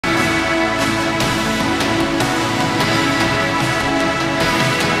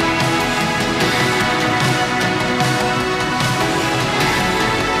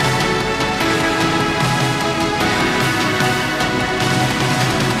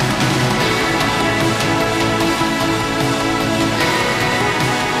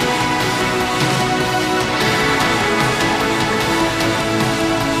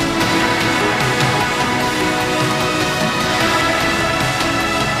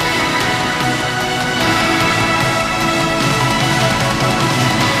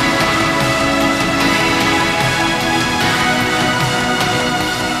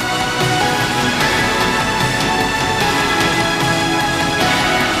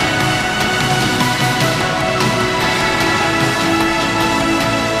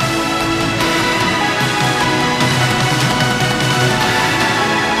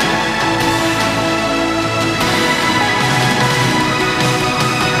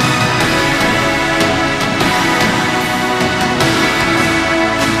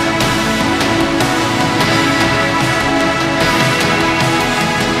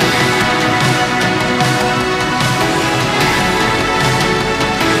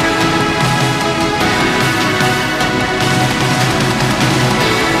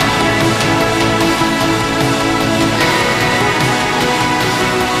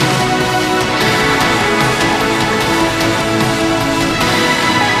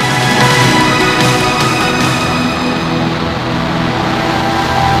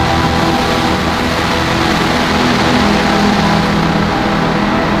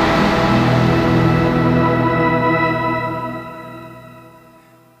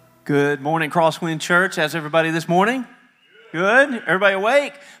Good morning, Crosswind Church. How's everybody this morning? Good? Everybody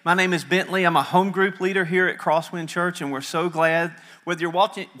awake? My name is Bentley. I'm a home group leader here at Crosswind Church, and we're so glad, whether you're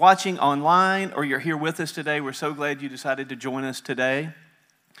watching online or you're here with us today, we're so glad you decided to join us today.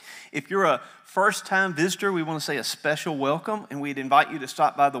 If you're a first-time visitor, we want to say a special welcome, and we'd invite you to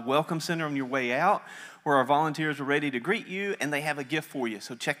stop by the Welcome Center on your way out, where our volunteers are ready to greet you, and they have a gift for you.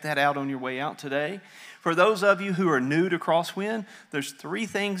 So check that out on your way out today. For those of you who are new to Crosswind, there's 3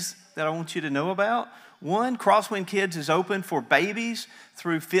 things that I want you to know about. 1, Crosswind Kids is open for babies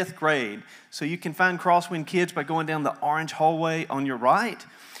through 5th grade. So you can find Crosswind Kids by going down the orange hallway on your right,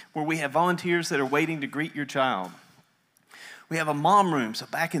 where we have volunteers that are waiting to greet your child. We have a mom room, so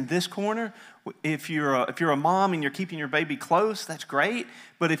back in this corner, if you're a mom and you're keeping your baby close, that's great.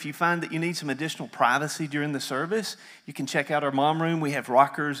 But if you find that you need some additional privacy during the service, you can check out our mom room. We have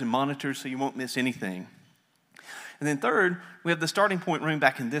rockers and monitors so you won't miss anything. And then third, we have the starting point room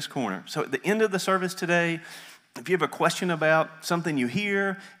back in this corner. So at the end of the service today, if you have a question about something you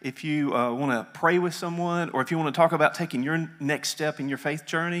hear, if you want to pray with someone, or if you want to talk about taking your next step in your faith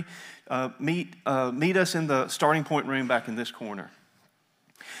journey, meet us in the starting point room back in this corner.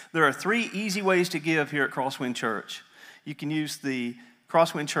 There are 3 easy ways to give here at Crosswind Church. You can use the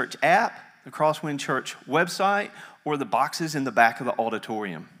Crosswind Church app, the Crosswind Church website, or the boxes in the back of the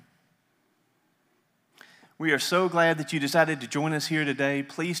auditorium. We are so glad that you decided to join us here today.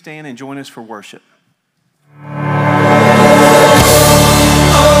 Please stand and join us for worship.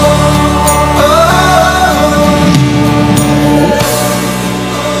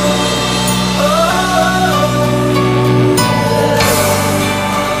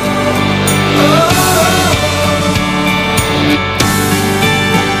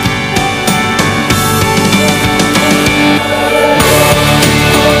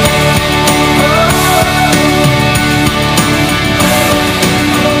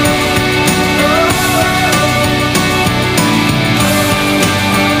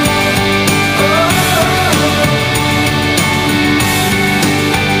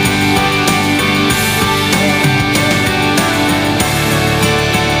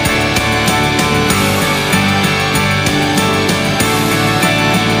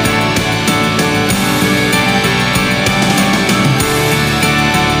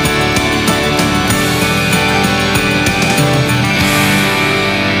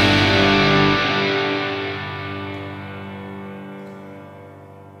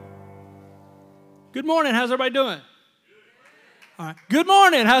 Good morning. How's everybody doing? All right. Good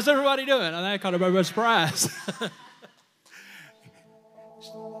morning. How's everybody doing? I think I caught everybody by surprise.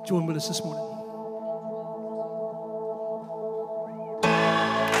 Join with us this morning.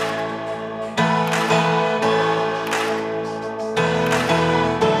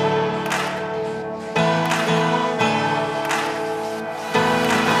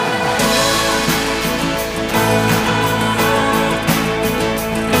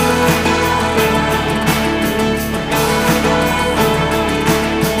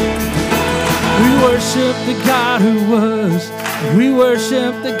 The God who was, we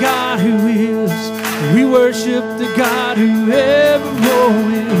worship the God who is, we worship the God who evermore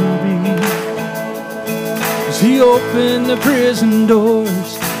will be. As He opened the prison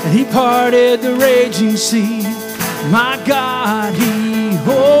doors and He parted the raging sea, my God, He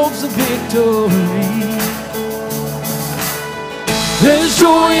holds the victory. There's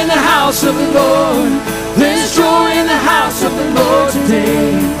joy in the house of the Lord, there's joy in the house of the Lord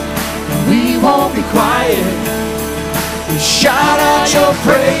today. We won't be quiet. We shout out your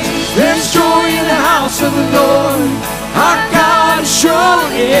praise. There's joy in the house of the Lord. Our God is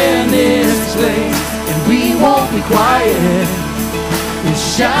surely in this place, and we won't be quiet. We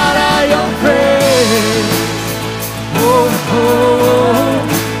shout out your praise. Oh, oh,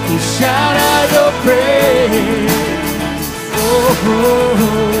 we shout out your praise. Oh, oh.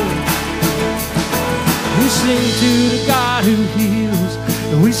 We sing to the God who heals.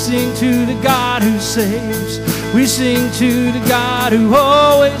 We sing to the God who saves. We sing to the God who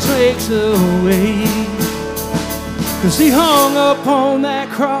always makes a way. 'Cause He hung up on that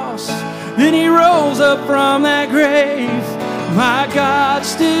cross, then He rose up from that grave. My God,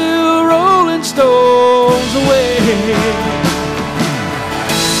 still rolling stones away.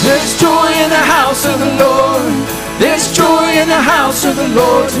 There's joy in the house of the Lord. There's joy in the house of the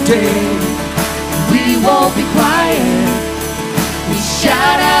Lord today. We won't be quiet. We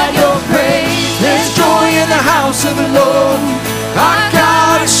shout out your praise. There's joy in the house of the Lord. Our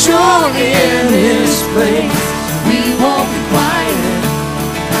God is surely in this place. We won't be quiet.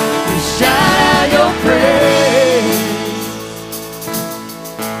 We shout out your praise.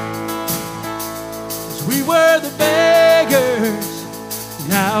 As we were the beggars,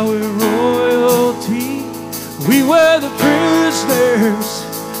 now we're royalty. We were the prisoners,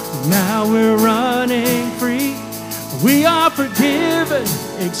 now we're running free. We are forgiven,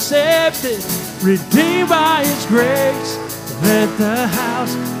 accepted, redeemed by His grace. Let the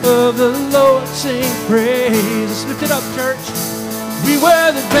house of the Lord sing praise. Let's lift it up, church. We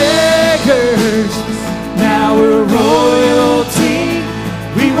were the beggars, now we're royalty.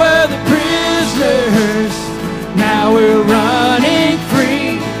 We were the prisoners, now we're running free.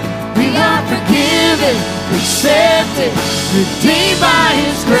 We are forgiven, accepted, redeemed by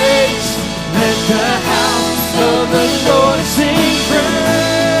His grace. Let the house of the Lord sing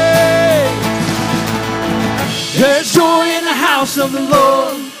praise. There's joy in the house of the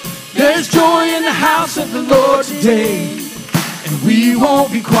Lord. There's joy in the house of the Lord today. And we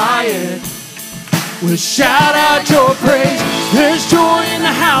won't be quiet. We'll shout out your praise. There's joy in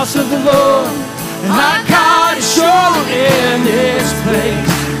the house of the Lord. And our God is sure in this place.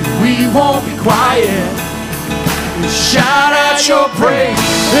 We won't be quiet. We'll shout out your praise.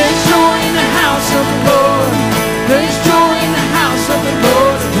 There's joy in the house of the Lord. There's joy in the house of the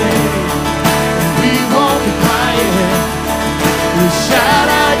Lord today. We won't be quiet. We'll shout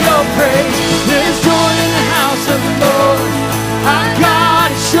out your praise. There's joy in the house of the Lord. Our God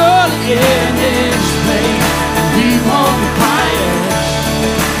is surely in this place. We won't be quiet.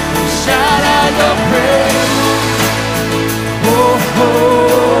 We'll shout out your praise. Oh, oh.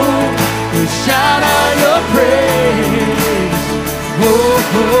 We'll shout out your praise. Oh,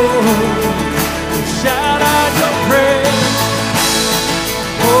 oh. We'll shout out your praise.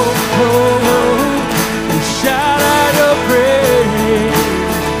 Oh, oh. We'll shout out your praise.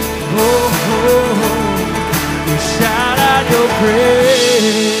 Oh, oh. We'll shout out your praise.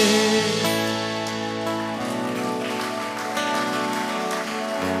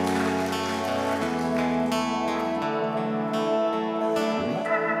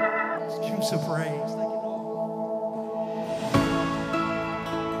 Give him some praise.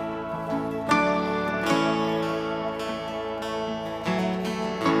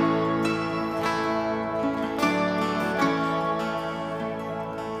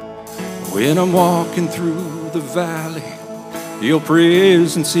 When I'm walking through the valley, your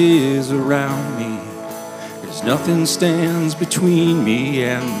presence is around me. 'Cause nothing stands between me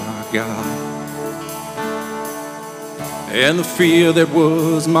and my God. And the fear that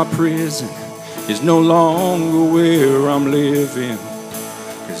was my prison is no longer where I'm living.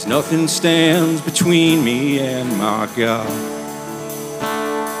 'Cause nothing stands between me and my God.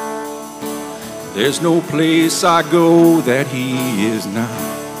 There's no place I go that He is not.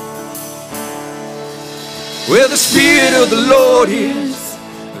 Where the Spirit of the Lord is,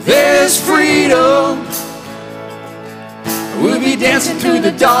 there's freedom. We'll be dancing through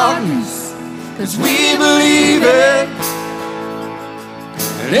the darkness, 'cause we believe it.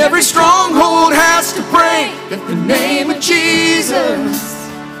 And every stronghold has to break at the name of Jesus.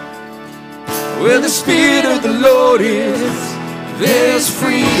 Where the Spirit of the Lord is, there's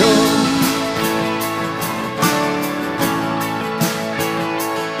freedom.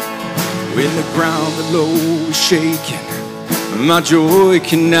 When the ground below is shaking, my joy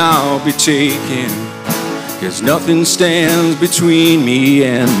can now be taken. 'Cause nothing stands between me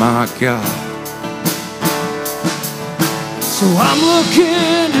and my God. So I'm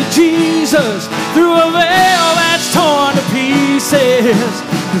looking to Jesus through a veil that's torn to pieces.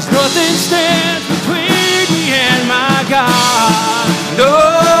 'Cause nothing stands between me and my God. No,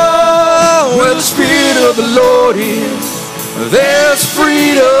 where the Spirit of the Lord is, there's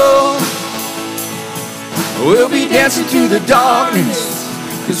freedom. We'll be dancing through the darkness,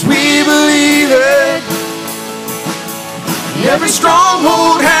 'cause we believe it. Every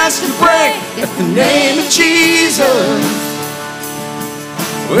stronghold has to break at the name of Jesus.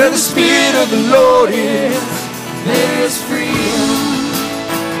 Where the Spirit of the Lord is, there's freedom.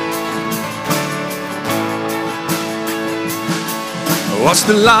 Watch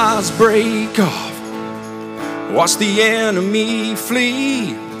the lies break off. Watch the enemy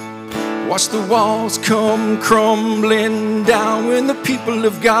flee. Watch the walls come crumbling down when the people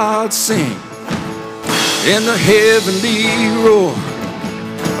of God sing. And the heavenly roar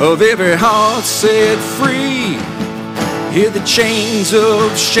of every heart set free. Hear the chains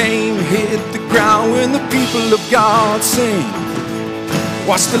of shame hit the ground when the people of God sing.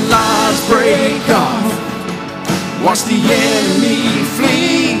 Watch the lies break off. Watch the enemy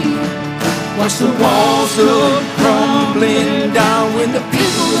flee. Watch the walls come crumbling down when the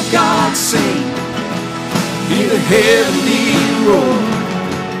people of God sing. Hear the heavenly roar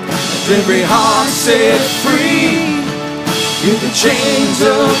of every heart set free. Hear the chains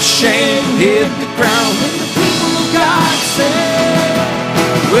of shame hit the ground when the people of God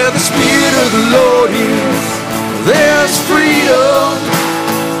sing. Where the Spirit of the Lord is, there's freedom.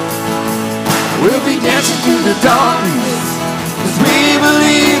 We'll be dancing through the darkness, 'cause we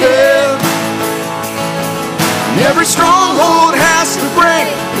believe it. And every stronghold has to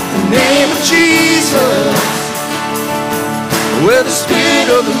break in the name of Jesus. Where the Spirit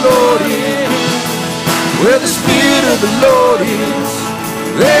of the Lord is, where the Spirit of the Lord is,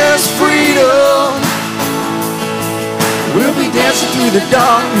 there's freedom. We'll be dancing through the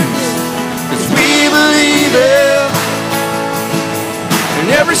darkness, 'cause we believe it.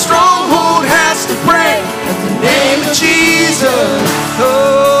 And every stronghold has to break at the name of Jesus.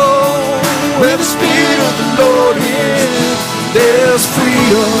 Oh, where the Spirit of the Lord is, there's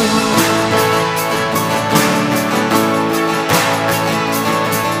freedom.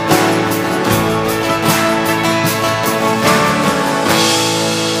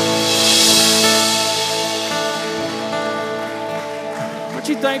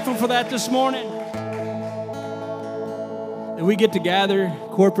 Thankful for that this morning, that we get to gather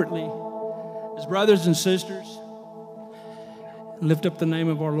corporately as brothers and sisters and lift up the name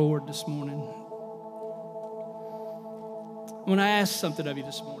of our Lord this morning. I want to ask something of you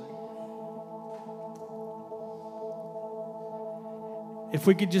this morning. If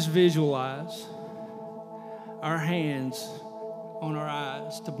we could just visualize our hands on our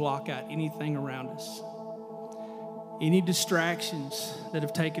eyes to block out anything around us. Any distractions that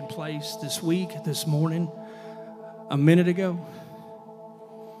have taken place this week, this morning, a minute ago.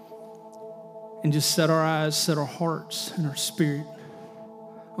 And just set our eyes, set our hearts and our spirit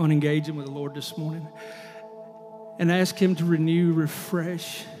on engaging with the Lord this morning. And ask Him to renew,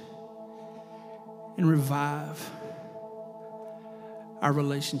 refresh, and revive our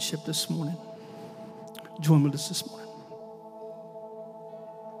relationship this morning. Join with us this morning.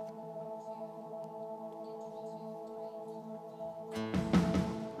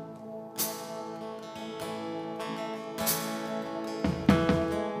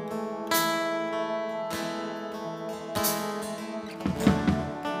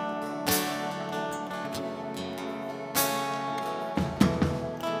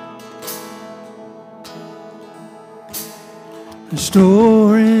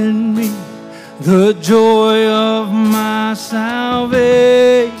 Restore in me the joy of my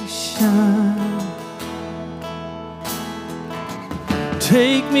salvation.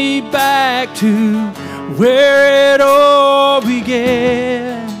 Take me back to where it all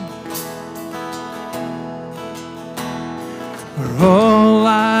began, where all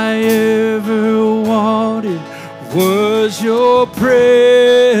I ever wanted was your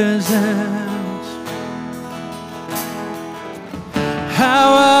presence.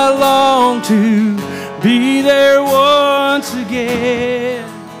 How I long to be there once again.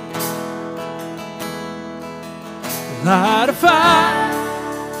 Light a fire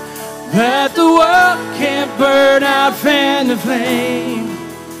that the world can't burn out, fan the flame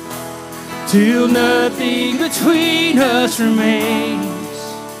till nothing between us remains.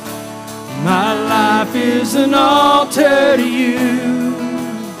 My life is an altar to you.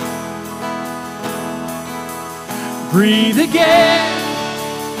 Breathe again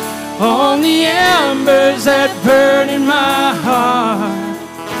on the embers that burn in my heart.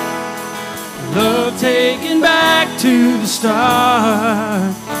 Love taken back to the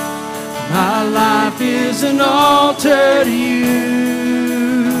start. My life is an altar to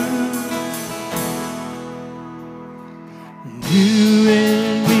you. You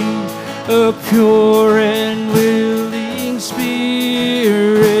and me, a pure and willing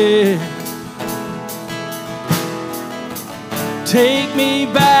spirit. Take me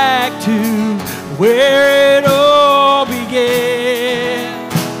back to where it all began.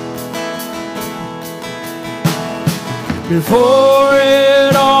 Before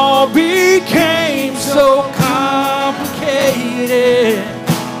it all became so complicated.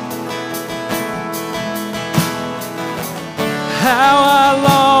 How I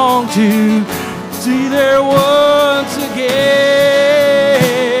long to see there once again.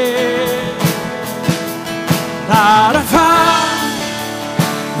 Light a fire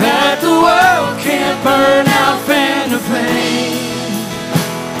that the world can't burn out, fan the flame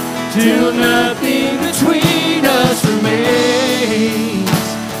till nothing between us remains.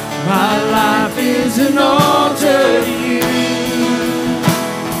 My life is an altar to you.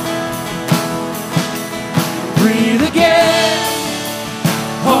 Breathe again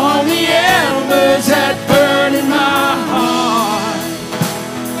on the embers that burn in my heart.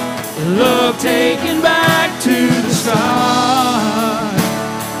 Love taken back to the start.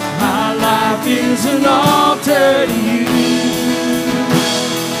 My life is an altar to you.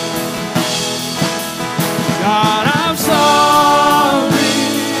 God, I'm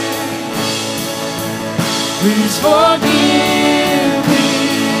sorry please forgive me.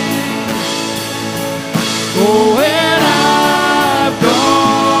 Oh, when I've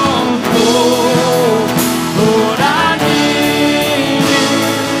gone cold, Lord, I need you.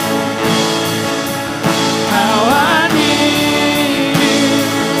 How I need you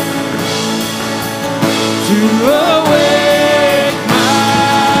to awake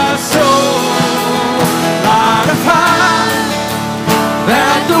my soul. Light a fire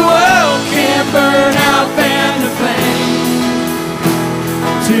that the world can't burn out, fan the flame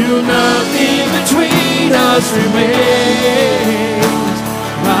till nothing between us remains.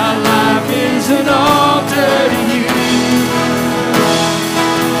 My life is an altar to you.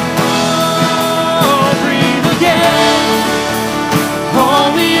 Oh, breathe again on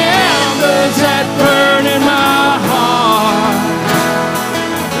the embers that burn in my heart.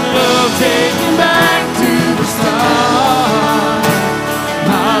 Love taken back to the start.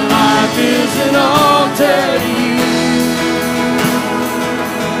 My life is an altar to you.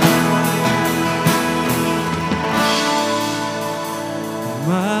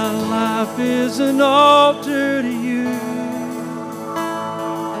 My life is an altar to you.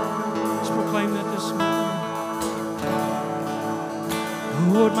 Let's proclaim that this morning.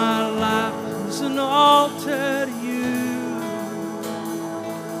 Lord, my life is an altar to you.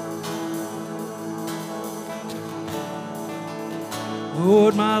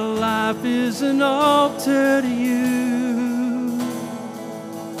 Lord, my life is an altar to you.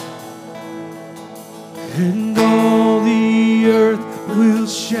 And all the earth will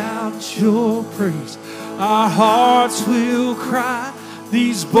shout your praise. Our hearts will cry.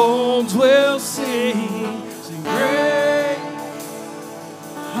 These bones will sing. Sing, great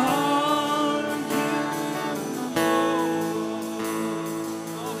are you, Lord.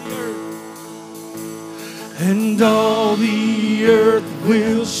 And all the earth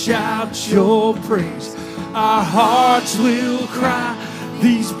will shout your praise. Our hearts will cry.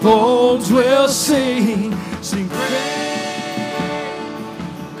 These bones will sing. Sing, great.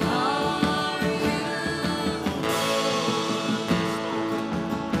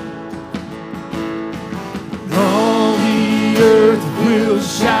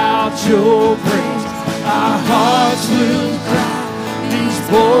 Shout your praise. Our hearts will cry. These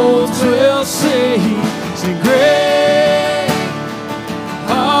bones will sing. Sing, great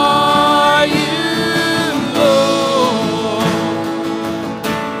are you, Lord.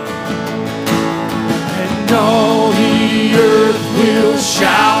 And all the earth will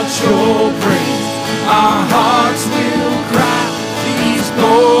shout your praise. Our hearts will cry. These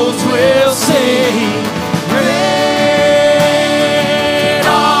bones will sing.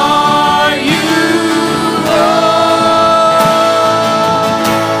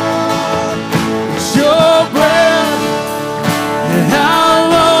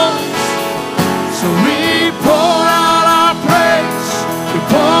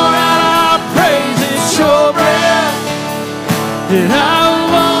 In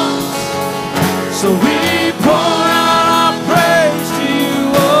our lungs, so we pour out our praise to you.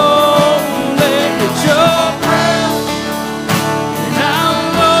 Oh, let your breath in our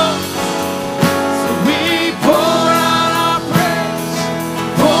lungs, so we pour out our praise.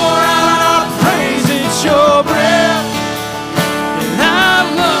 Pour out our praise. It's your breath in our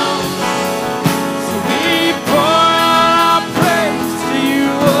lungs, so we pour out our praise to you.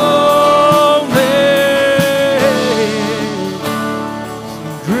 Oh,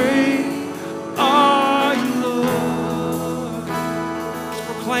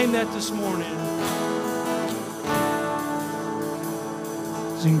 that this morning.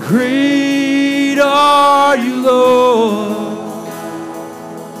 Sing, great are you, Lord.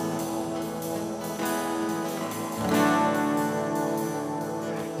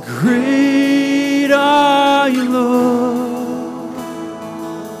 Great are you, Lord.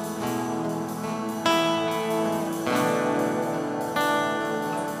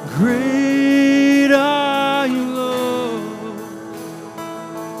 Great are you, Lord.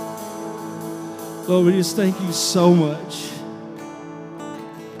 Lord, we just thank you so much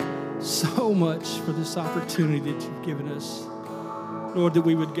for this opportunity that you've given us. Lord, that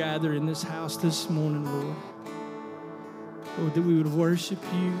we would gather in this house this morning, Lord. Lord, that we would worship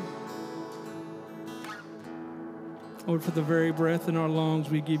you. Lord, for the very breath in our lungs,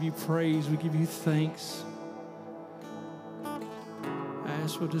 we give you praise, we give you thanks. I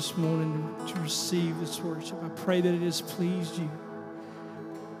ask for this morning to receive this worship. I pray that it has pleased you.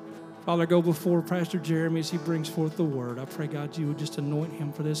 Father, go before Pastor Jeremy as he brings forth the word. I pray, God, you would just anoint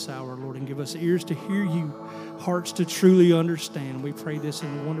him for this hour, Lord, and give us ears to hear you, hearts to truly understand. We pray this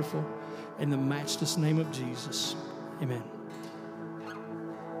in the wonderful and the matchless name of Jesus. Amen.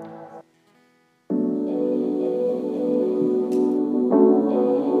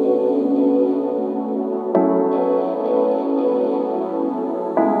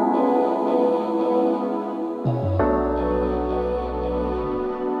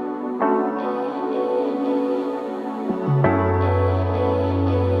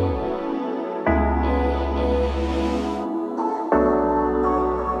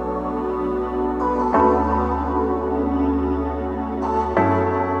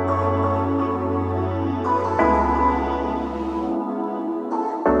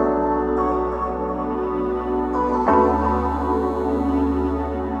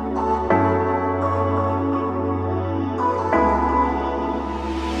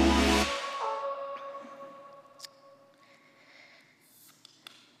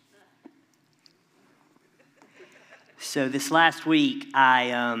 So this last week,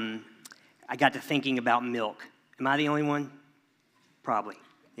 I got to thinking about milk. Am I the only one? Probably,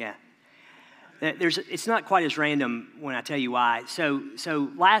 yeah. It's not quite as random when I tell you why. So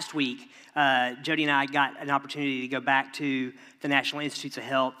last week, Jody and I got an opportunity to go back to the National Institutes of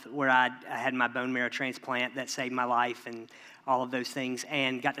Health, where I had my bone marrow transplant that saved my life and all of those things,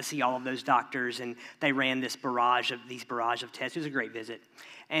 and got to see all of those doctors, and they ran this barrage of tests. It was a great visit.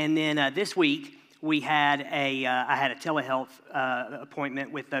 And then this week, I had a telehealth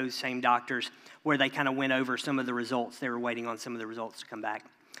appointment with those same doctors where they kind of went over some of the results. They were waiting on some of the results to come back.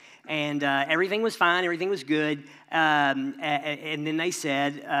 And everything was fine, everything was good. And then they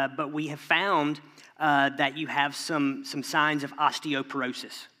said, but we have found that you have some signs of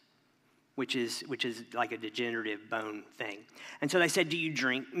osteoporosis, which is like a degenerative bone thing. And so they said, do you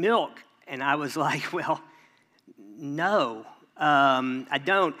drink milk? And I was like, well, no. I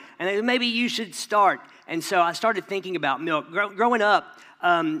don't. And they said, maybe you should start. And so I started thinking about milk. Growing up,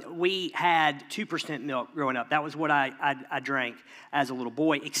 we had 2% milk growing up. That was what I drank as a little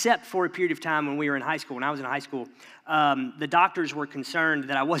boy, except for a period of time when we were in high school. When I was in high school, the doctors were concerned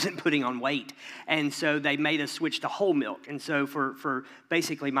that I wasn't putting on weight. And so they made us switch to whole milk. And so for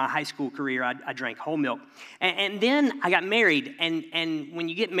basically my high school career, I drank whole milk. And then I got married. And when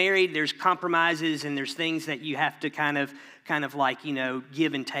you get married, there's compromises and there's things that you have to kind of like,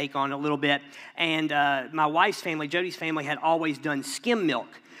 give and take on a little bit. And my wife's family, Jody's family, had always done skim milk,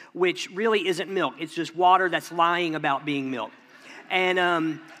 which really isn't milk. It's just water that's lying about being milk.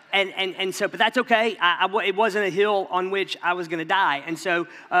 And so, but that's okay. It wasn't a hill on which I was going to die. And so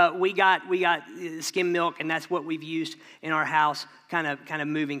we got skim milk, and that's what we've used in our house, kind of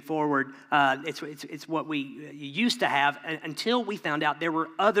moving forward. It's what we used to have until we found out there were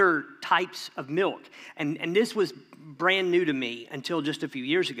other types of milk, and this was brand new to me until just a few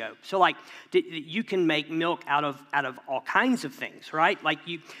years ago. So like you can make milk out of all kinds of things, right? Like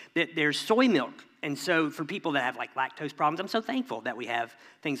there's soy milk. And so for people that have like lactose problems, I'm so thankful that we have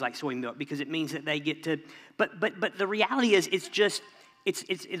things like soy milk, because it means that they get to, but the reality is it's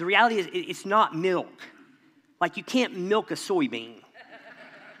not milk. Like you can't milk a soybean,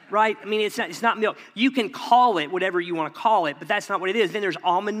 right? I mean, it's not milk. You can call it whatever you want to call it, but that's not what it is. Then there's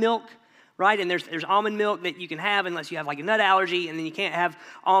almond milk, right? And there's almond milk that you can have unless you have like a nut allergy, and then you can't have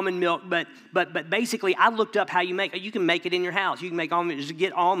almond milk. But basically, I looked up how you can make it in your house. You can make almonds, just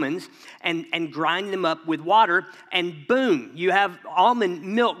get almonds and grind them up with water, and boom, you have almond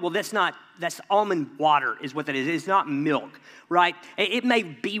milk. Well, that's almond water is what that is. It's not milk, right? It may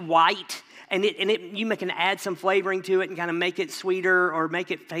be white. And you can add some flavoring to it and kind of make it sweeter or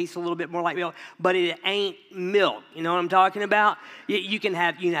make it taste a little bit more like milk, but it ain't milk. You know what I'm talking about? You can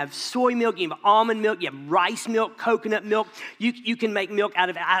have soy milk, you have almond milk, you have rice milk, coconut milk. You can make milk out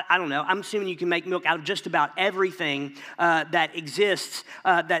of, I don't know, I'm assuming you can make milk out of just about everything that exists,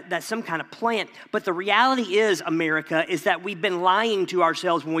 that's some kind of plant. But the reality is, America, is that we've been lying to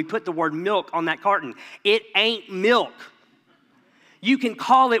ourselves when we put the word milk on that carton. It ain't milk. You can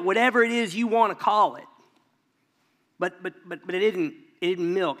call it whatever it is you want to call it, but it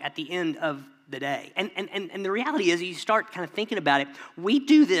isn't milk at the end of the day. And the reality is, you start kind of thinking about it, we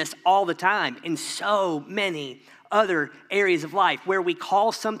do this all the time in so many other areas of life where we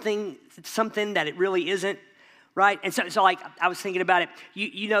call something that it really isn't, right? And so like I was thinking about it,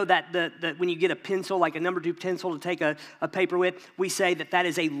 you know that the when you get a pencil, like a number 2 pencil to take a paper with, we say that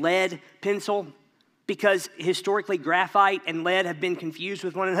is a lead pencil. Because historically, graphite and lead have been confused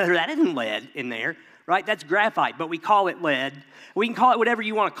with one another. That isn't lead in there, right? That's graphite, but we call it lead. We can call it whatever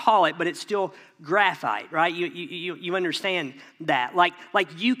you want to call it, but it's still graphite, right? You understand that. Like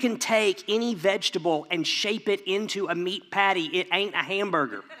you can take any vegetable and shape it into a meat patty. It ain't a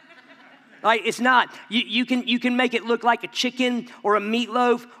hamburger. Like it's not. You can make it look like a chicken or a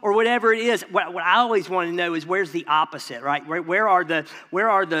meatloaf or whatever it is. What I always want to know is where's the opposite, right? Where are the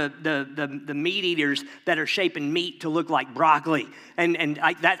meat eaters that are shaping meat to look like broccoli? And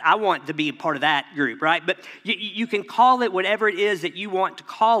I want to be a part of that group, right? But you can call it whatever it is that you want to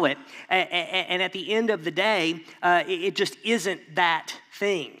call it, and at the end of the day, it just isn't that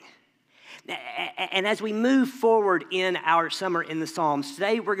thing. And as we move forward in our summer in the Psalms,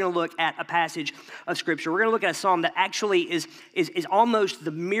 today we're going to look at a passage of Scripture. We're going to look at a psalm that actually is almost the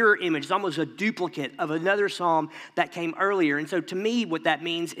mirror image. It's almost a duplicate of another psalm that came earlier. And so to me, what that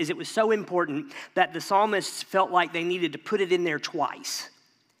means is it was so important that the psalmists felt like they needed to put it in there twice.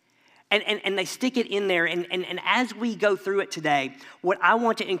 And they stick it in there. And as we go through it today, what I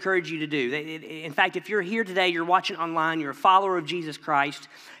want to encourage you to do, in fact, if you're here today, you're watching online, you're a follower of Jesus Christ,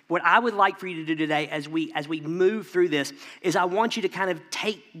 what I would like for you to do today as we move through this is I want you to kind of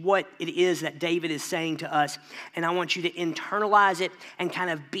take what it is that David is saying to us, and I want you to internalize it and kind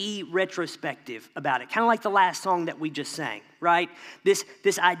of be retrospective about it. Kind of like the last song that we just sang, right? This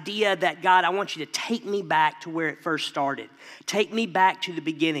idea that, God, I want you to take me back to where it first started. Take me back to the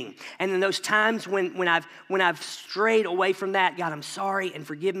beginning. And in those times when I've strayed away from that, God, I'm sorry and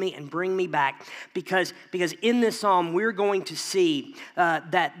forgive me and bring me back. Because in this psalm, we're going to see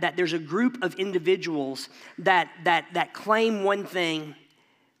that there's a group of individuals that claim one thing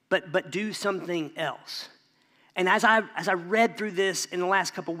but do something else. And as I read through this in the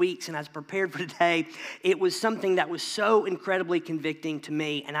last couple weeks and I was prepared for today, it was something that was so incredibly convicting to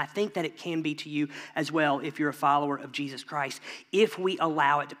me, and I think that it can be to you as well if you're a follower of Jesus Christ, if we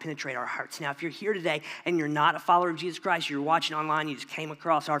allow it to penetrate our hearts. Now, if you're here today and you're not a follower of Jesus Christ, you're watching online, you just came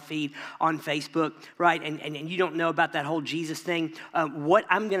across our feed on Facebook, right, and you don't know about that whole Jesus thing, what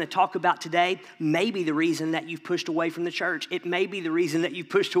I'm going to talk about today may be the reason that you've pushed away from the church. It may be the reason that you've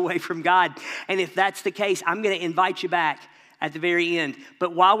pushed away from God. And if that's the case, I'm going to invite you back at the very end.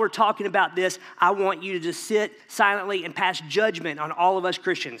 But while we're talking about this, I want you to just sit silently and pass judgment on all of us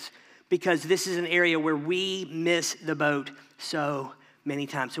Christians, because this is an area where we miss the boat so many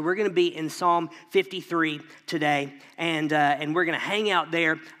times. So we're going to be in Psalm 53 today, and we're going to hang out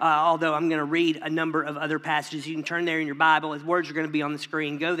there, although I'm going to read a number of other passages. You can turn there in your Bible. His words are going to be on the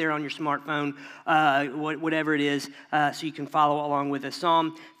screen. Go there on your smartphone, whatever it is, so you can follow along with us.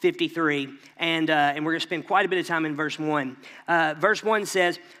 Psalm 53, and we're going to spend quite a bit of time in verse 1. Verse 1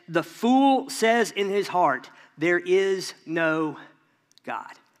 says, "The fool says in his heart, there is no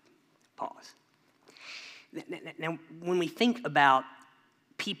God." Pause. Now, when we think about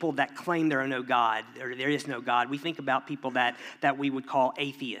people that claim there are no God, or there is no God, we think about people that we would call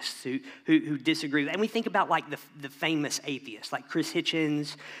atheists who disagree. And we think about like the famous atheists, like Chris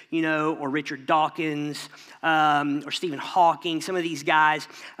Hitchens, or Richard Dawkins, or Stephen Hawking. Some of these guys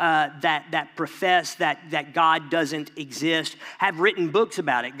that profess that God doesn't exist have written books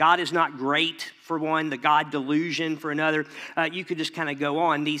about it. God is not great, for one, the God delusion for another. You could just kind of go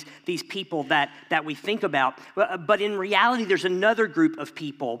on, these people that we think about. But in reality, there's another group of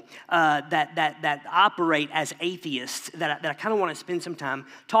people that operate as atheists that I kind of want to spend some time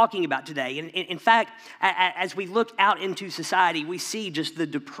talking about today. And in fact, as we look out into society, we see just the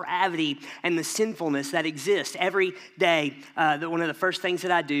depravity and the sinfulness that exists every day. One of the first things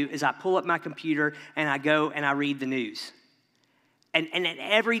that I do is I pull up my computer and I go and I read the news. And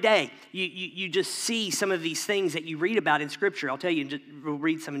every day, you just see some of these things that you read about in Scripture. I'll tell you, we'll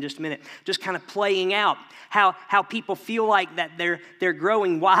read some in just a minute. Just kind of playing out how people feel like that they're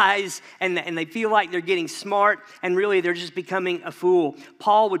growing wise and they feel like they're getting smart, and really they're just becoming a fool.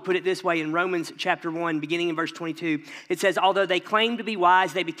 Paul would put it this way in Romans chapter 1, beginning in verse 22. It says, "Although they claimed to be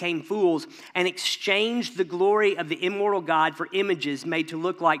wise, they became fools and exchanged the glory of the immortal God for images made to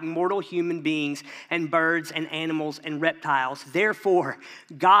look like mortal human beings and birds and animals and reptiles. Therefore,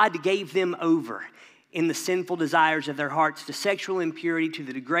 God gave them over in the sinful desires of their hearts to sexual impurity, to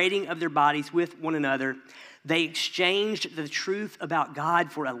the degrading of their bodies with one another. They exchanged the truth about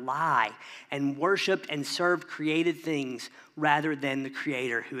God for a lie and worshiped and served created things rather than the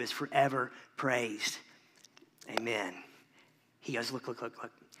Creator, who is forever praised." Amen. He goes, look.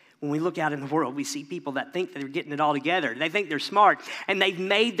 When we look out in the world, we see people that think that they're getting it all together. They think they're smart, and they've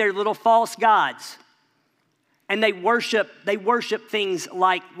made their little false gods. And they worship things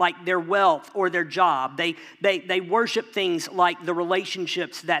like their wealth or their job. They worship things like the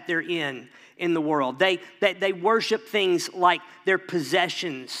relationships that they're in the world. They worship things like their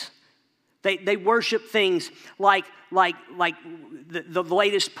possessions. They worship things like the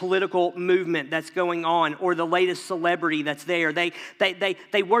latest political movement that's going on, or the latest celebrity that's there.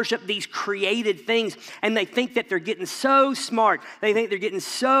 They worship these created things, and they think that they're getting so smart. They think they're getting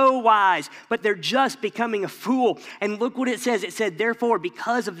so wise, but they're just becoming a fool. And look what it says. It said, "Therefore,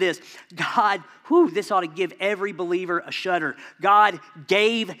 because of this, God," this ought to give every believer a shudder. "God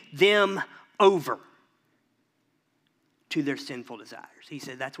gave them over to their sinful desires." He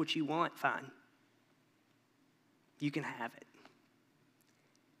said, "That's what you want, fine. You can have it."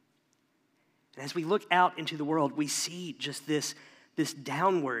 And as we look out into the world, we see just this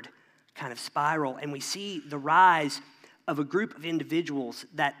downward kind of spiral, and we see the rise of a group of individuals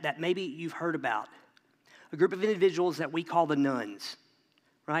that maybe you've heard about. A group of individuals that we call the nuns,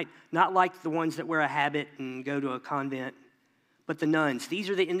 right? Not like the ones that wear a habit and go to a convent, but the nuns. These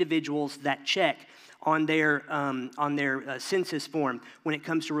are the individuals that check on their census form when it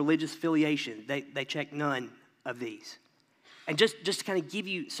comes to religious affiliation. They check none of these. And just to kind of give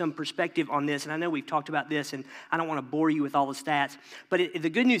you some perspective on this, and I know we've talked about this, and I don't want to bore you with all the stats, but the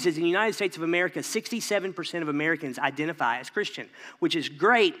good news is in the United States of America, 67% of Americans identify as Christian, which is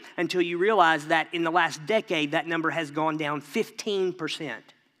great until you realize that in the last decade, that number has gone down 15%.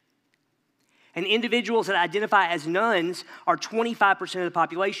 And individuals that identify as nuns are 25% of the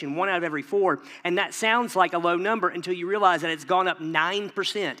population, 1 out of every 4. And that sounds like a low number until you realize that it's gone up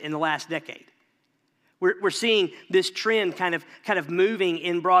 9% in the last decade. We're seeing this trend kind of moving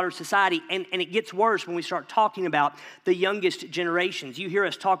in broader society, and it gets worse when we start talking about the youngest generations. You hear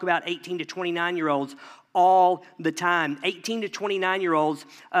us talk about 18 to 29-year-olds all the time. 18 to 29-year-olds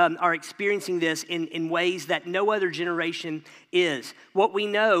are experiencing this in ways that no other generation is. What we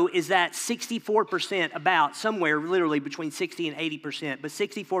know is that 64%, about somewhere literally between 60 and 80%, but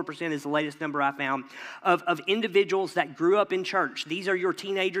 64% is the latest number I found, of individuals that grew up in church. These are your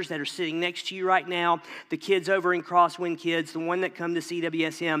teenagers that are sitting next to you right now, the kids over in Crosswind Kids, the one that come to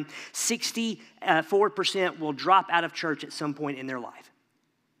CWSM. 64% will drop out of church at some point in their life.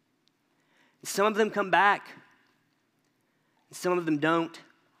 Some of them come back, and some of them don't.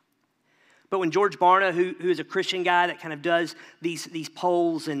 But when George Barna, who is a Christian guy that kind of does these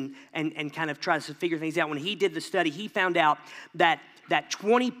polls and kind of tries to figure things out, when he did the study, he found out that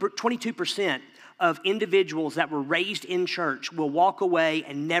 22% of individuals that were raised in church will walk away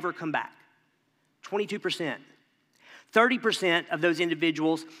and never come back. 22%. 30% of those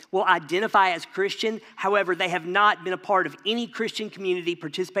individuals will identify as Christian. However, they have not been a part of any Christian community,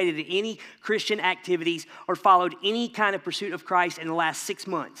 participated in any Christian activities, or followed any kind of pursuit of Christ in the last 6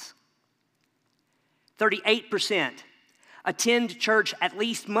 months. 38% attend church at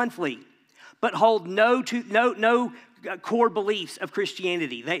least monthly, but hold no core beliefs of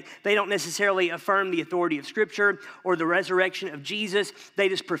Christianity. They don't necessarily affirm the authority of Scripture or the resurrection of Jesus. They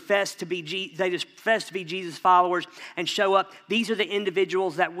just profess to be Jesus followers and show up. These are the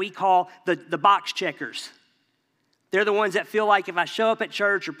individuals that we call the box checkers. They're the ones that feel like if I show up at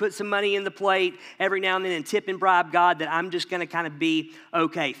church or put some money in the plate every now and then and tip and bribe God, that I'm just going to kind of be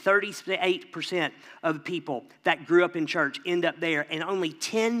okay. 38% of the people that grew up in church end up there, and only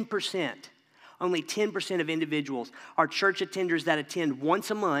 10% of individuals are church attenders that attend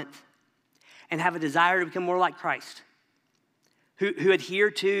once a month and have a desire to become more like Christ, who adhere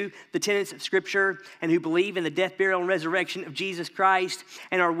to the tenets of Scripture and who believe in the death, burial, and resurrection of Jesus Christ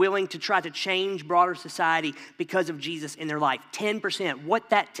and are willing to try to change broader society because of Jesus in their life. 10%.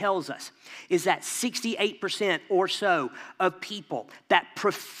 What that tells us is that 68% or so of people that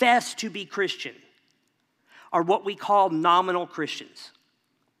profess to be Christian are what we call nominal Christians,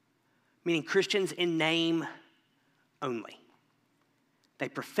 meaning Christians in name only. They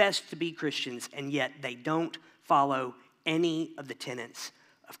profess to be Christians, and yet they don't follow any of the tenets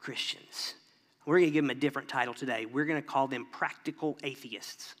of Christians. We're going to give them a different title today. We're going to call them practical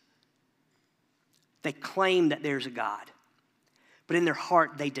atheists. They claim that there's a God, but in their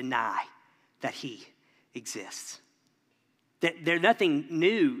heart they deny that He exists. They're nothing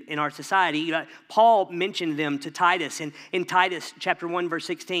new in our society. Paul mentioned them to Titus. In Titus chapter 1, verse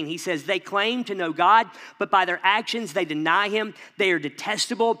 16, he says, they claim to know God, but by their actions they deny Him. They are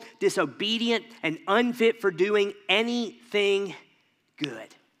detestable, disobedient, and unfit for doing anything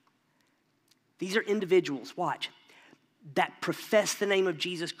good. These are individuals, watch, that profess the name of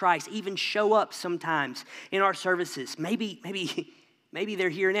Jesus Christ, even show up sometimes in our services. Maybe they're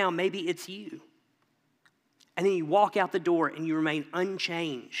here now. Maybe it's you. And then you walk out the door and you remain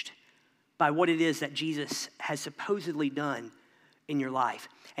unchanged by what it is that Jesus has supposedly done in your life.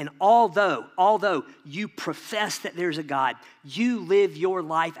 And although you profess that there's a God, you live your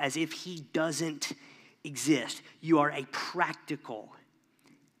life as if He doesn't exist. You are a practical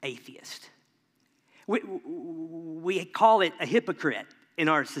atheist. We call it a hypocrite in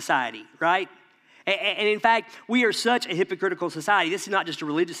our society, right? And in fact, we are such a hypocritical society. This is not just a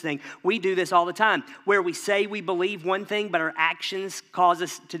religious thing. We do this all the time, where we say we believe one thing, but our actions cause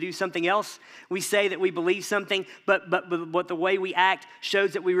us to do something else. We say that we believe something, but the way we act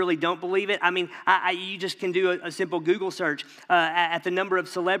shows that we really don't believe it. I mean, you just can do a simple Google search at the number of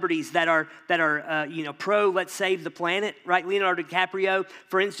celebrities that are pro Let's Save the Planet, right? Leonardo DiCaprio,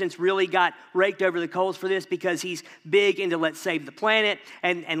 for instance, really got raked over the coals for this because he's big into Let's Save the Planet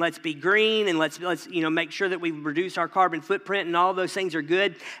and let's be green and let's make sure that we reduce our carbon footprint, and all those things are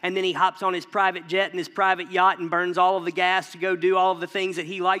good. And then he hops on his private jet and his private yacht and burns all of the gas to go do all of the things that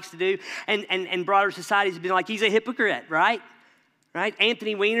he likes to do. And broader society has been like, he's a hypocrite, right? right?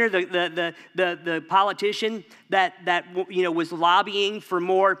 Anthony Weiner, the politician that was lobbying for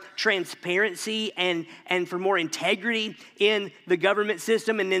more transparency and for more integrity in the government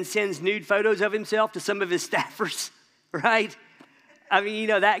system, and then sends nude photos of himself to some of his staffers, right? I mean,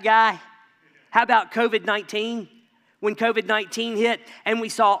 that guy. How about COVID-19? When COVID-19 hit and we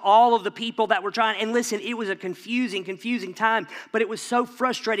saw all of the people that were trying, and listen, it was a confusing time, but it was so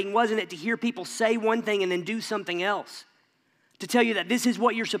frustrating, wasn't it, to hear people say one thing and then do something else. To tell you that this is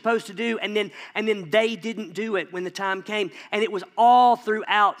what you're supposed to do, and then they didn't do it when the time came. And it was all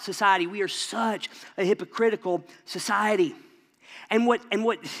throughout society. We are such a hypocritical society. And what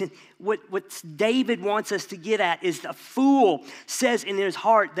David wants us to get at is the fool says in his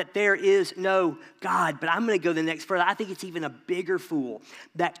heart that there is no God. But I'm going to go the next further. I think it's even a bigger fool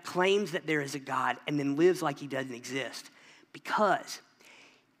that claims that there is a God and then lives like he doesn't exist. Because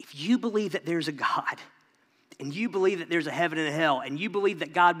if you believe that there's a God, and you believe that there's a heaven and a hell, and you believe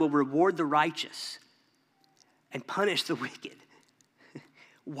that God will reward the righteous and punish the wicked,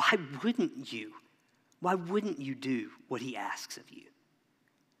 why wouldn't you? Why wouldn't you do what he asks of you?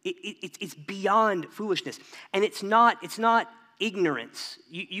 It's beyond foolishness. And it's not ignorance.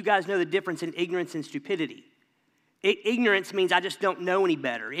 You guys know the difference in ignorance and stupidity. Ignorance means I just don't know any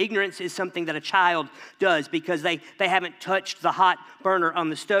better. Ignorance is something that a child does because they haven't touched the hot burner on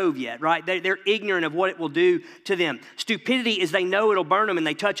the stove yet, right? They're ignorant of what it will do to them. Stupidity is they know it'll burn them and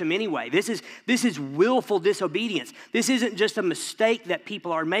they touch them anyway. This is willful disobedience. This isn't just a mistake that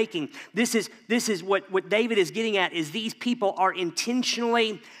people are making. This is what David is getting at, is these people are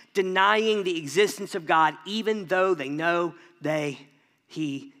intentionally denying the existence of God even though they know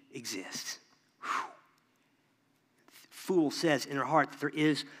he exists. Fool says in her heart that there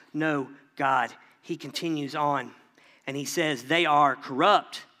is no God. He continues on and he says they are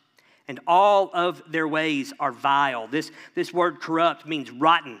corrupt and all of their ways are vile. This word corrupt means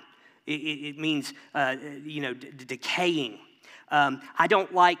rotten. It means decaying. I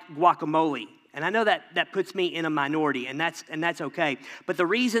don't like guacamole. And I know that puts me in a minority, and that's okay. But the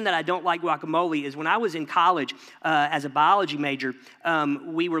reason that I don't like guacamole is when I was in college as a biology major,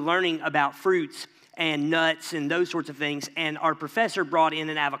 we were learning about fruits and nuts and those sorts of things. And our professor brought in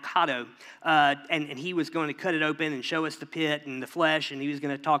an avocado, and he was going to cut it open and show us the pit and the flesh, and he was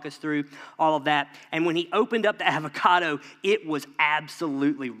going to talk us through all of that. And when he opened up the avocado, it was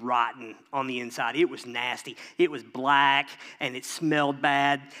absolutely rotten on the inside. It was nasty. It was black, and it smelled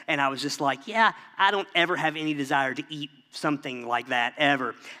bad. And I was just like, yeah, I don't ever have any desire to eat something like that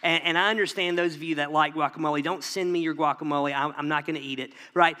ever. And I understand those of you that like guacamole, don't send me your guacamole. I'm not going to eat it,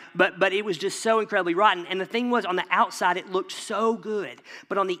 right? But it was just so incredibly rotten. And the thing was, on the outside, it looked so good.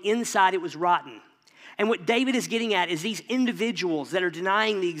 But on the inside, it was rotten. And what David is getting at is these individuals that are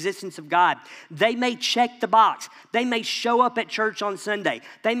denying the existence of God, they may check the box. They may show up at church on Sunday.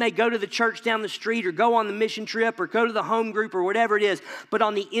 They may go to the church down the street or go on the mission trip or go to the home group or whatever it is. But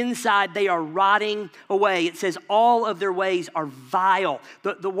on the inside, they are rotting away. It says all of their ways are vile.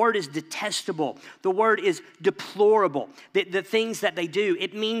 The word is detestable. The word is deplorable. The things that they do,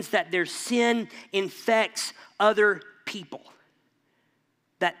 it means that their sin infects other people.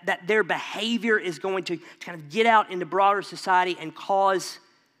 That their behavior is going to kind of get out into broader society and cause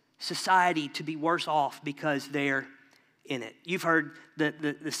society to be worse off because they're in it. You've heard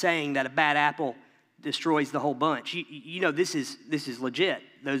the saying that a bad apple destroys the whole bunch. You know this is legit,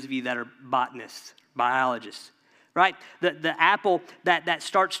 those of you that are botanists, biologists, right? The apple that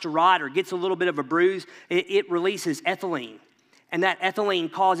starts to rot or gets a little bit of a bruise, it releases ethylene. And that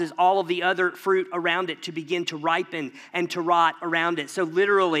ethylene causes all of the other fruit around it to begin to ripen and to rot around it. So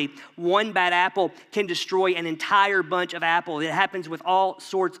literally, one bad apple can destroy an entire bunch of apples. It happens with all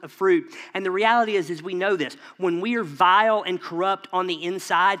sorts of fruit. And the reality is we know this. When we are vile and corrupt on the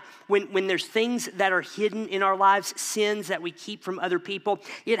inside, when there's things that are hidden in our lives, sins that we keep from other people,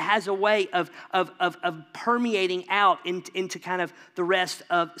 it has a way of permeating out into kind of the rest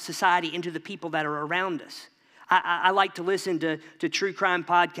of society, into the people that are around us. I like to listen to true crime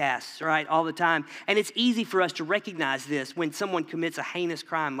podcasts, right, all the time. And it's easy for us to recognize this when someone commits a heinous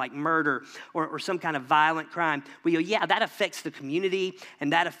crime like murder or some kind of violent crime. We go, yeah, that affects the community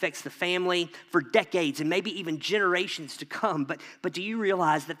and that affects the family for decades and maybe even generations to come. But do you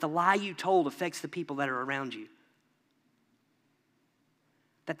realize that the lie you told affects the people that are around you?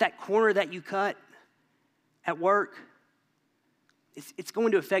 That corner that you cut at work, it's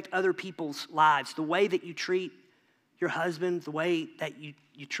going to affect other people's lives. The way that you treat your husband, the way that you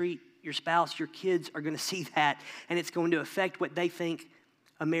treat your spouse, your kids are going to see that, and it's going to affect what they think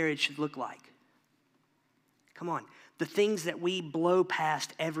a marriage should look like. Come on. The things that we blow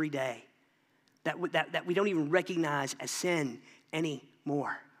past every day, that we don't even recognize as sin,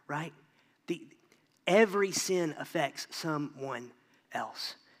 anymore, right? Every sin affects someone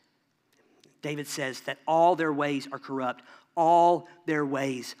else. David says that all their ways are corrupt. All their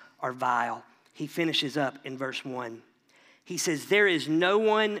ways are vile. He finishes up in verse 1. He says, there is no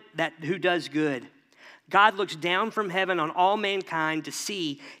one who does good. God looks down from heaven on all mankind to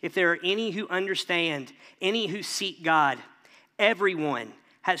see if there are any who understand, any who seek God. Everyone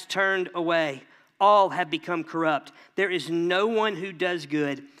has turned away. All have become corrupt. There is no one who does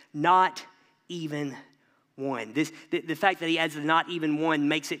good, not even one. The fact that he adds the not even one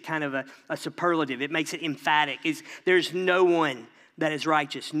makes it kind of a superlative. It makes it emphatic. There's no one that is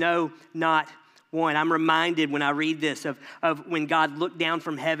righteous. No, not one. I'm reminded when I read this of when God looked down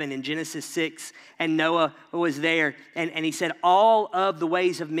from heaven in Genesis 6 and Noah was there and he said, all of the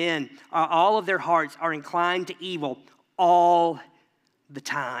ways of men, all of their hearts are inclined to evil all the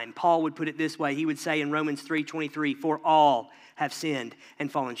time. Paul would put it this way. He would say in Romans 3:23, for all have sinned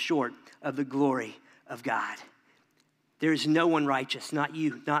and fallen short of the glory of God. There is no one righteous, not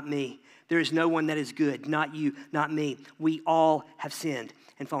you, not me. There is no one that is good, not you, not me. We all have sinned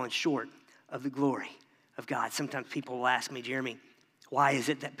and fallen short of the glory of God. Sometimes people will ask me, Jeremy, why is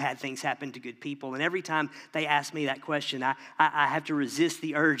it that bad things happen to good people? And every time they ask me that question, I have to resist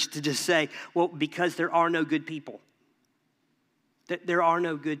the urge to just say, well, because there are no good people. There are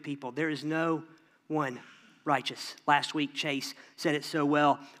no good people. There is no one righteous. Last week, Chase said it so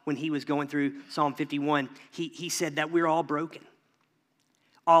well when he was going through Psalm 51. He said that we're all broken.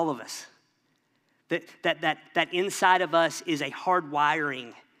 All of us. That inside of us is a hard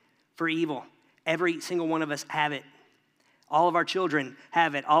wiring for evil. Every single one of us have it. All of our children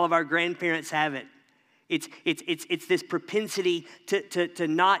have it. All of our grandparents have it. It's this propensity to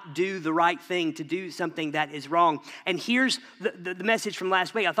not do the right thing, to do something that is wrong. And here's the message from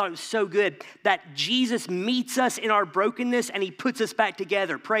last week. I thought it was so good that Jesus meets us in our brokenness and he puts us back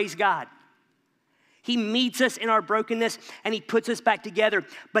together. Praise God. He meets us in our brokenness and he puts us back together,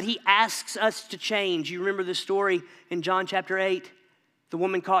 but he asks us to change. You remember the story in John chapter 8? The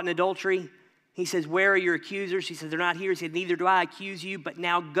woman caught in adultery. He says, where are your accusers? She says, they're not here. He said, neither do I accuse you, but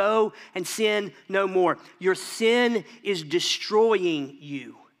now go and sin no more. Your sin is destroying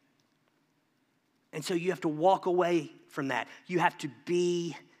you. And so you have to walk away from that. You have to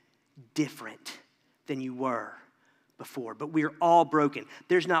be different than you were before. But we're all broken.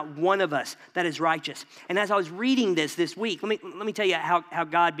 There's not one of us that is righteous. And as I was reading this week, let me tell you how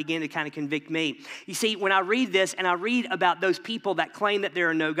God began to kind of convict me. You see, when I read this and I read about those people that claim that there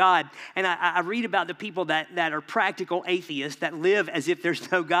are no God, and I read about the people that are practical atheists that live as if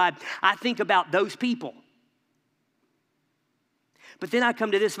there's no God, I think about those people. But then I come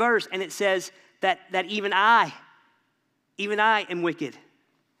to this verse and it says that even I am wicked.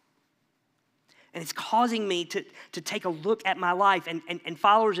 And it's causing me to take a look at my life. And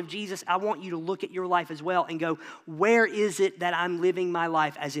followers of Jesus, I want you to look at your life as well and go, where is it that I'm living my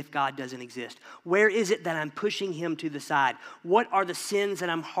life as if God doesn't exist? Where is it that I'm pushing him to the side? What are the sins that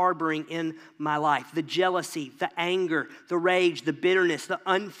I'm harboring in my life? The jealousy, the anger, the rage, the bitterness, the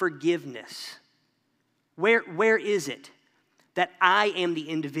unforgiveness. Where is it that I am the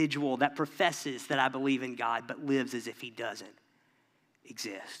individual that professes that I believe in God but lives as if he doesn't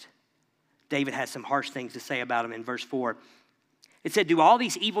exist? David has some harsh things to say about him in verse 4. It said, do all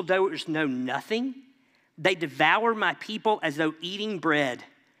these evildoers know nothing? They devour my people as though eating bread.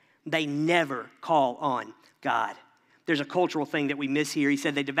 They never call on God. There's a cultural thing that we miss here. He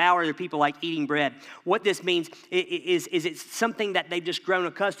said they devour their people like eating bread. What this means is it's something that they've just grown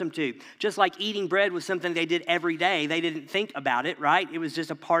accustomed to. Just like eating bread was something they did every day. They didn't think about it, right? It was just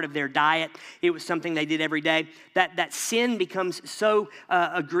a part of their diet. It was something they did every day. That sin becomes so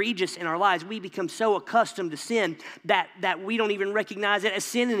egregious in our lives. We become so accustomed to sin that we don't even recognize it as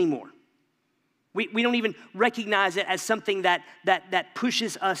sin anymore. We don't even recognize it as something that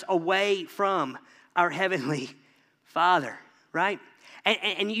pushes us away from our heavenly Father, right?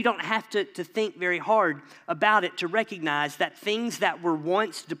 And you don't have to think very hard about it to recognize that things that were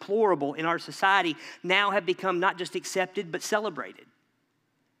once deplorable in our society now have become not just accepted, but celebrated,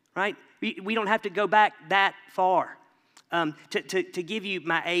 right? We don't have to go back that far. To give you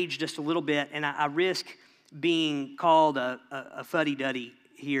my age just a little bit, and I risk being called a fuddy-duddy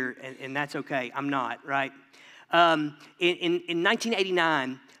here, and that's okay. I'm not, right? In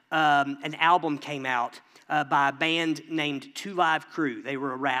 1989, an album came out by a band named Two Live Crew. They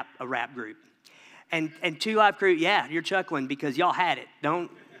were a rap group. And Two Live Crew, yeah, you're chuckling because y'all had it.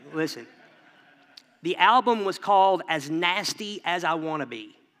 Don't listen. The album was called As Nasty As I Wanna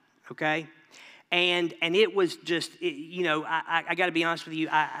Be, okay? And it was just, I got to be honest with you,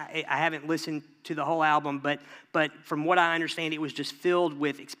 I haven't listened to the whole album, but from what I understand, it was just filled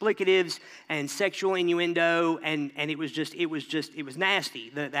with explicatives and sexual innuendo, and it was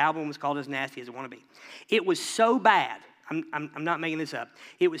nasty. The album was called As Nasty As It Want to Be. It was so bad, I'm not making this up,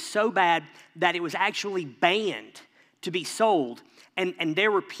 it was so bad that it was actually banned to be sold. And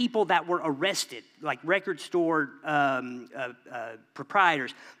there were people that were arrested, like record store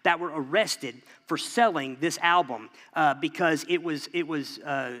proprietors that were arrested for selling this album because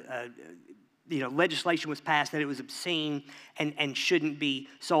legislation was passed that it was obscene and shouldn't be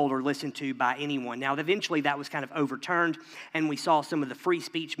sold or listened to by anyone. Now, eventually that was kind of overturned, and we saw some of the free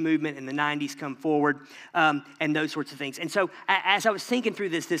speech movement in the 90s come forward and those sorts of things. And so as I was thinking through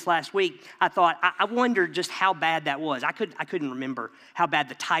this last week, I thought, I wondered just how bad that was. I couldn't remember how bad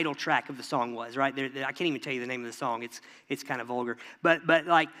the title track of the song was, right? I can't even tell you the name of the song. It's kind of vulgar. But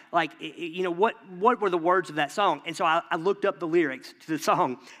what were the words of that song? And so I looked up the lyrics to the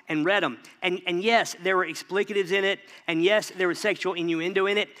song and read them. And yes, there were explicatives in it, and yes, there was sexual innuendo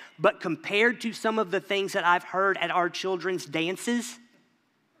in it, but compared to some of the things that I've heard at our children's dances,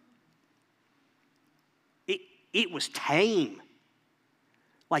 it was tame.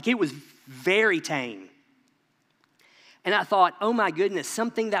 Like, it was very tame. And I thought, oh my goodness,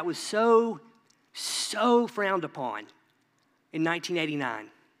 something that was so frowned upon in 1989.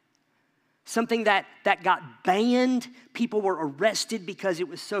 Something that got banned, people were arrested because it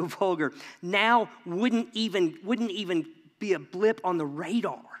was so vulgar, now wouldn't even be a blip on the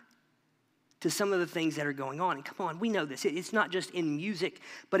radar to some of the things that are going on. And come on, we know this. It's not just in music,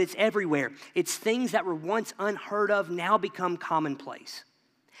 but it's everywhere. It's things that were once unheard of now become commonplace.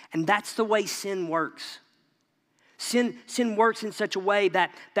 And that's the way sin works. Sin works in such a way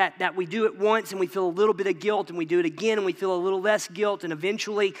that we do it once and we feel a little bit of guilt, and we do it again and we feel a little less guilt, and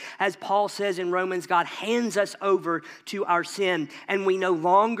eventually, as Paul says in Romans, God hands us over to our sin, and we no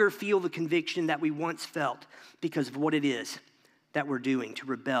longer feel the conviction that we once felt because of what it is that we're doing to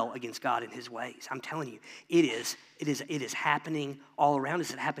rebel against God and his ways. I'm telling you, it is happening all around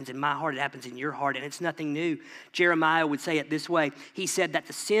us. It happens in my heart, it happens in your heart, and it's nothing new. Jeremiah would say it this way. He said that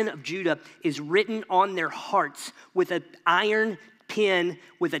the sin of Judah is written on their hearts with an iron pen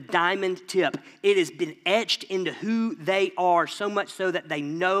with a diamond tip. It has been etched into who they are, so much so that they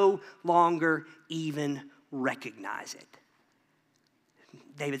no longer even recognize it.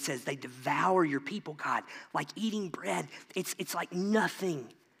 David says, they devour your people, God, like eating bread. It's like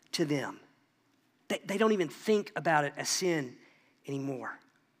nothing to them. They don't even think about it as sin anymore.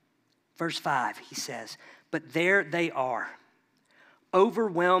 Verse 5, he says, but there they are,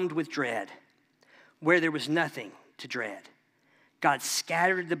 overwhelmed with dread, where there was nothing to dread. God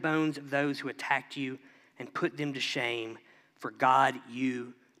scattered the bones of those who attacked you and put them to shame, for God,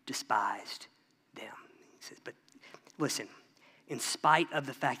 you despised them. He says, but listen, in spite of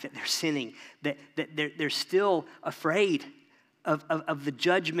the fact that they're sinning, that they're still afraid of the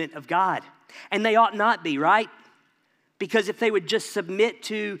judgment of God. And they ought not be, right? Because if they would just submit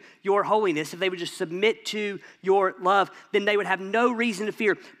to your holiness, if they would just submit to your love, then they would have no reason to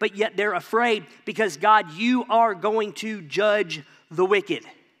fear. But yet they're afraid because, God, you are going to judge the wicked.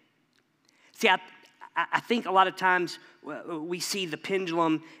 See, I think a lot of times we see the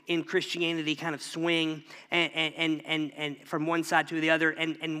pendulum in Christianity kind of swing and from one side to the other,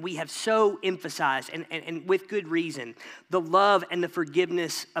 and we have so emphasized, and with good reason, the love and the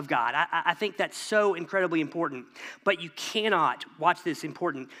forgiveness of God. I think that's so incredibly important. But you cannot, watch this,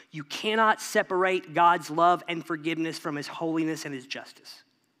 important, you cannot separate God's love and forgiveness from his holiness and his justice.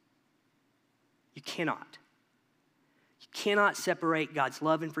 You cannot. Cannot separate God's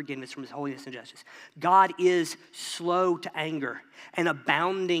love and forgiveness from his holiness and justice. God is slow to anger and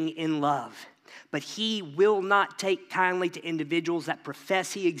abounding in love, but he will not take kindly to individuals that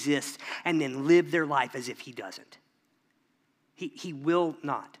profess he exists and then live their life as if he doesn't. He will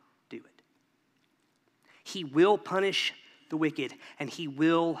not do it. He will punish the wicked and he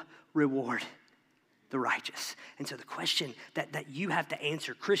will reward the righteous. And so the question that you have to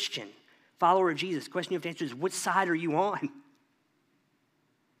answer, Christian, follower of Jesus, the question you have to answer is, which side are you on?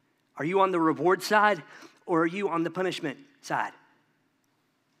 Are you on the reward side or are you on the punishment side?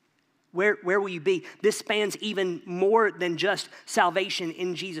 Where will you be? This spans even more than just salvation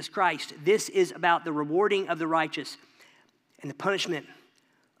in Jesus Christ. This is about the rewarding of the righteous and the punishment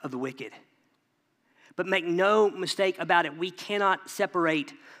of the wicked. But make no mistake about it, we cannot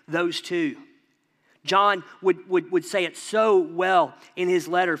separate those two. John would say it so well in his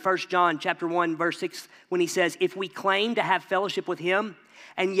letter, 1 John chapter 1, verse 6, when he says, if we claim to have fellowship with him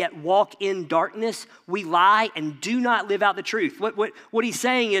and yet walk in darkness, we lie and do not live out the truth. What he's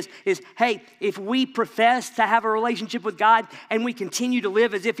saying is, hey, if we profess to have a relationship with God and we continue to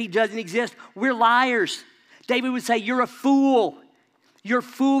live as if he doesn't exist, we're liars. David would say, you're a fool. You're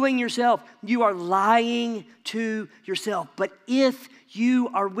fooling yourself. You are lying to yourself. But if you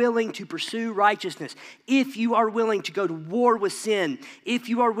are willing to pursue righteousness, if you are willing to go to war with sin, if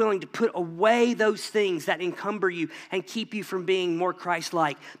you are willing to put away those things that encumber you and keep you from being more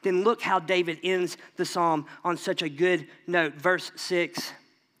Christ-like, then look how David ends the psalm on such a good note. Verse 6,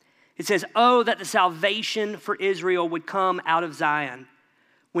 it says, oh, that the salvation for Israel would come out of Zion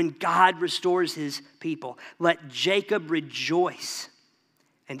when God restores his people. Let Jacob rejoice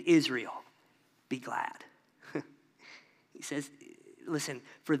and Israel be glad. He says, listen,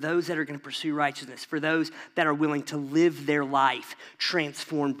 for those that are going to pursue righteousness, for those that are willing to live their life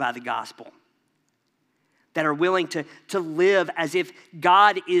transformed by the gospel, that are willing to live as if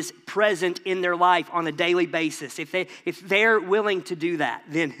God is present in their life on a daily basis, if they're willing to do that,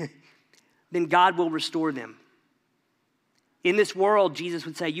 then God will restore them. In this world, Jesus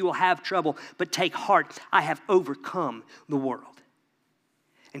would say, you will have trouble, but take heart, I have overcome the world.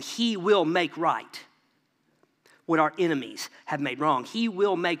 And he will make right what our enemies have made wrong. He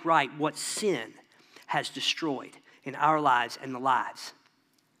will make right what sin has destroyed in our lives and the lives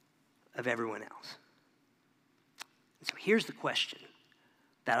of everyone else. And so here's the question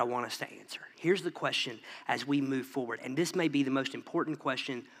that I want us to answer. Here's the question as we move forward. And this may be the most important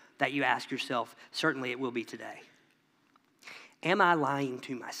question that you ask yourself. Certainly it will be today. Am I lying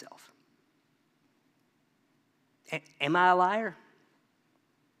to myself? Am I a liar?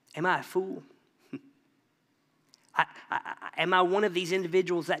 Am I a fool? Am I one of these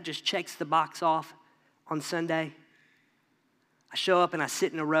individuals that just checks the box off on Sunday? I show up and I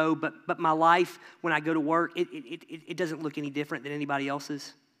sit in a row, but my life when I go to work, it doesn't look any different than anybody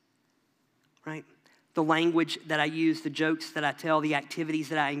else's, right? The language that I use, the jokes that I tell, the activities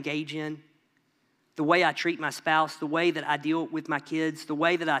that I engage in, the way I treat my spouse, the way that I deal with my kids, the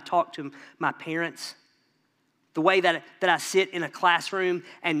way that I talk to my parents, the way that I sit in a classroom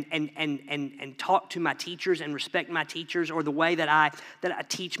and talk to my teachers and respect my teachers, or the way that I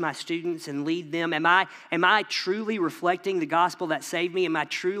teach my students and lead them. Am I truly reflecting the gospel that saved me? Am I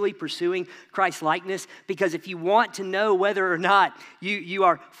truly pursuing Christ's likeness? Because if you want to know whether or not you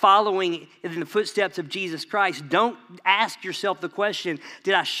are following in the footsteps of Jesus Christ, don't ask yourself the question,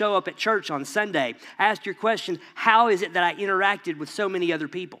 did I show up at church on Sunday? Ask your question, how is it that I interacted with so many other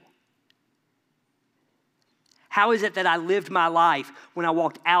people? How is it that I lived my life when I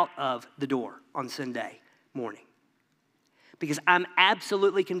walked out of the door on Sunday morning? Because I'm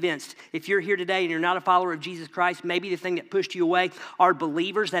absolutely convinced if you're here today and you're not a follower of Jesus Christ, maybe the thing that pushed you away are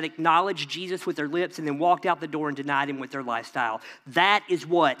believers that acknowledged Jesus with their lips and then walked out the door and denied him with their lifestyle. That is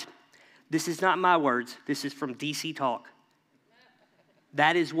what, this is not my words, this is from DC Talk.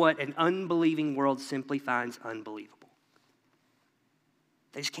 That is what an unbelieving world simply finds unbelievable.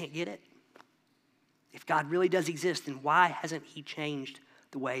 They just can't get it. If God really does exist, then why hasn't he changed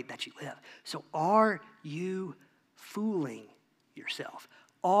the way that you live? So are you fooling yourself?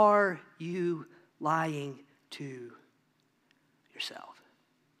 Are you lying to yourself?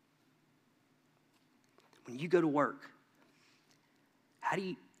 When you go to work, how do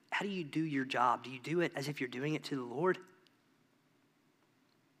you do your job? Do you do it as if you're doing it to the Lord?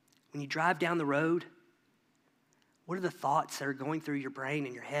 When you drive down the road, what are the thoughts that are going through your brain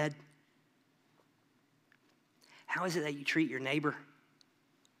and your head? How is it that you treat your neighbor?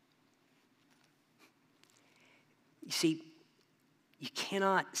 You see, you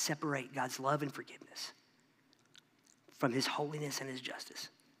cannot separate God's love and forgiveness from his holiness and his justice.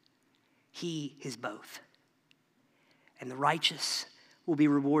 He is both. And the righteous will be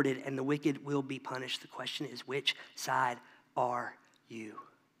rewarded and the wicked will be punished. The question is, which side are you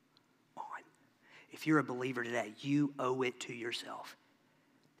on? If you're a believer today, you owe it to yourself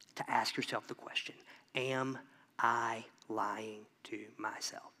to ask yourself the question, am I lying to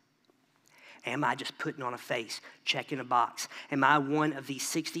myself? Am I just putting on a face, checking a box? Am I one of these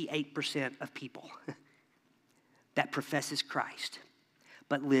 68% of people that professes Christ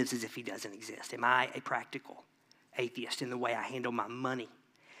but lives as if he doesn't exist? Am I a practical atheist in the way I handle my money,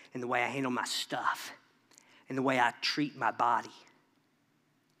 in the way I handle my stuff, in the way I treat my body?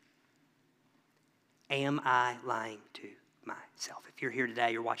 Am I lying to myself? If you're here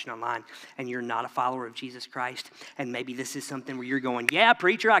today, you're watching online, and you're not a follower of Jesus Christ, and maybe this is something where you're going, yeah,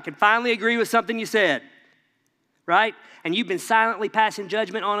 preacher, I can finally agree with something you said, right? And you've been silently passing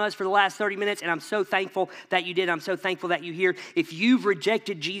judgment on us for the last 30 minutes, and I'm so thankful that you did. I'm so thankful that you're here. If you've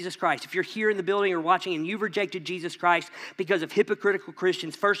rejected Jesus Christ, if you're here in the building or watching and you've rejected Jesus Christ because of hypocritical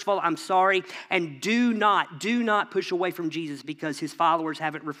Christians, first of all, I'm sorry, and do not push away from Jesus because his followers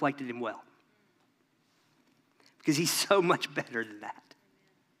haven't reflected him well. Because he's so much better than that.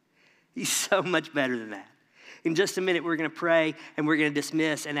 He's so much better than that. In just a minute, we're going to pray and we're going to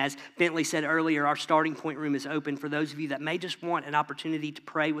dismiss. And as Bentley said earlier, our starting point room is open for those of you that may just want an opportunity to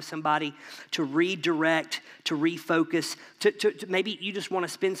pray with somebody, to redirect, to refocus, to maybe you just want to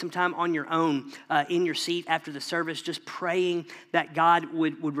spend some time on your own in your seat after the service, just praying that God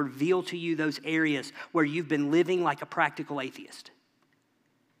would reveal to you those areas where you've been living like a practical atheist,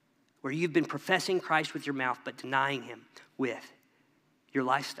 where you've been professing Christ with your mouth but denying him with your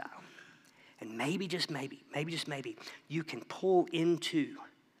lifestyle. And maybe, just maybe, you can pull into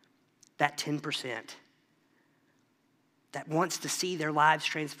that 10% that wants to see their lives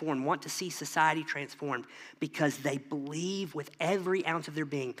transformed, want to see society transformed because they believe with every ounce of their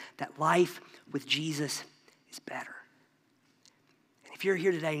being that life with Jesus is better. And if you're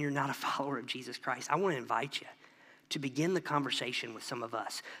here today and you're not a follower of Jesus Christ, I want to invite you to begin the conversation with some of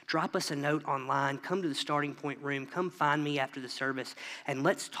us. Drop us a note online, come to the starting point room, come find me after the service, and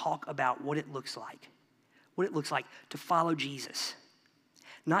let's talk about what it looks like to follow Jesus.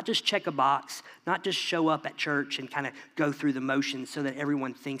 Not just check a box, not just show up at church and kind of go through the motions so that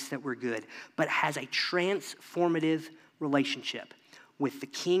everyone thinks that we're good, but has a transformative relationship with the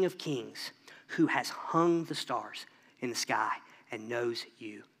King of Kings who has hung the stars in the sky and knows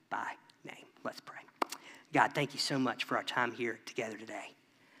you by name. Let's pray. God, thank you so much for our time here together today.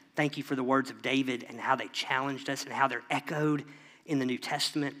 Thank you for the words of David and how they challenged us and how they're echoed in the New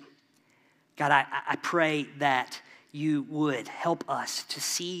Testament. God, I pray that you would help us to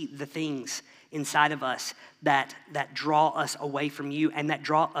see the things inside of us that draw us away from you and that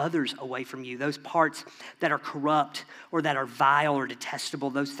draw others away from you. Those parts that are corrupt or that are vile or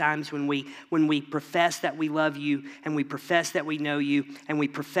detestable. Those times when we profess that we love you and we profess that we know you and we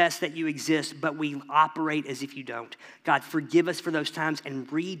profess that you exist, but we operate as if you don't. God, forgive us for those times and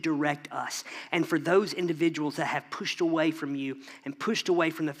redirect us. And for those individuals that have pushed away from you and pushed away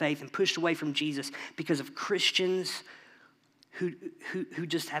from the faith and pushed away from Jesus because of Christians who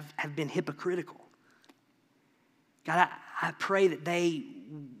just have been hypocritical. God, I pray that they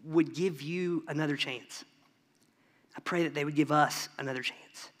would give you another chance. I pray that they would give us another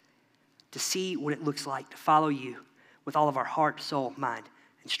chance to see what it looks like to follow you with all of our heart, soul, mind,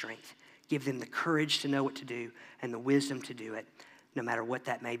 and strength. Give them the courage to know what to do and the wisdom to do it, no matter what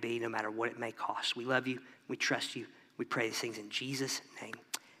that may be, no matter what it may cost. We love you. We trust you. We pray these things in Jesus' name.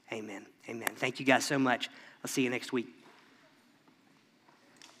 Amen. Amen. Thank you guys so much. I'll see you next week.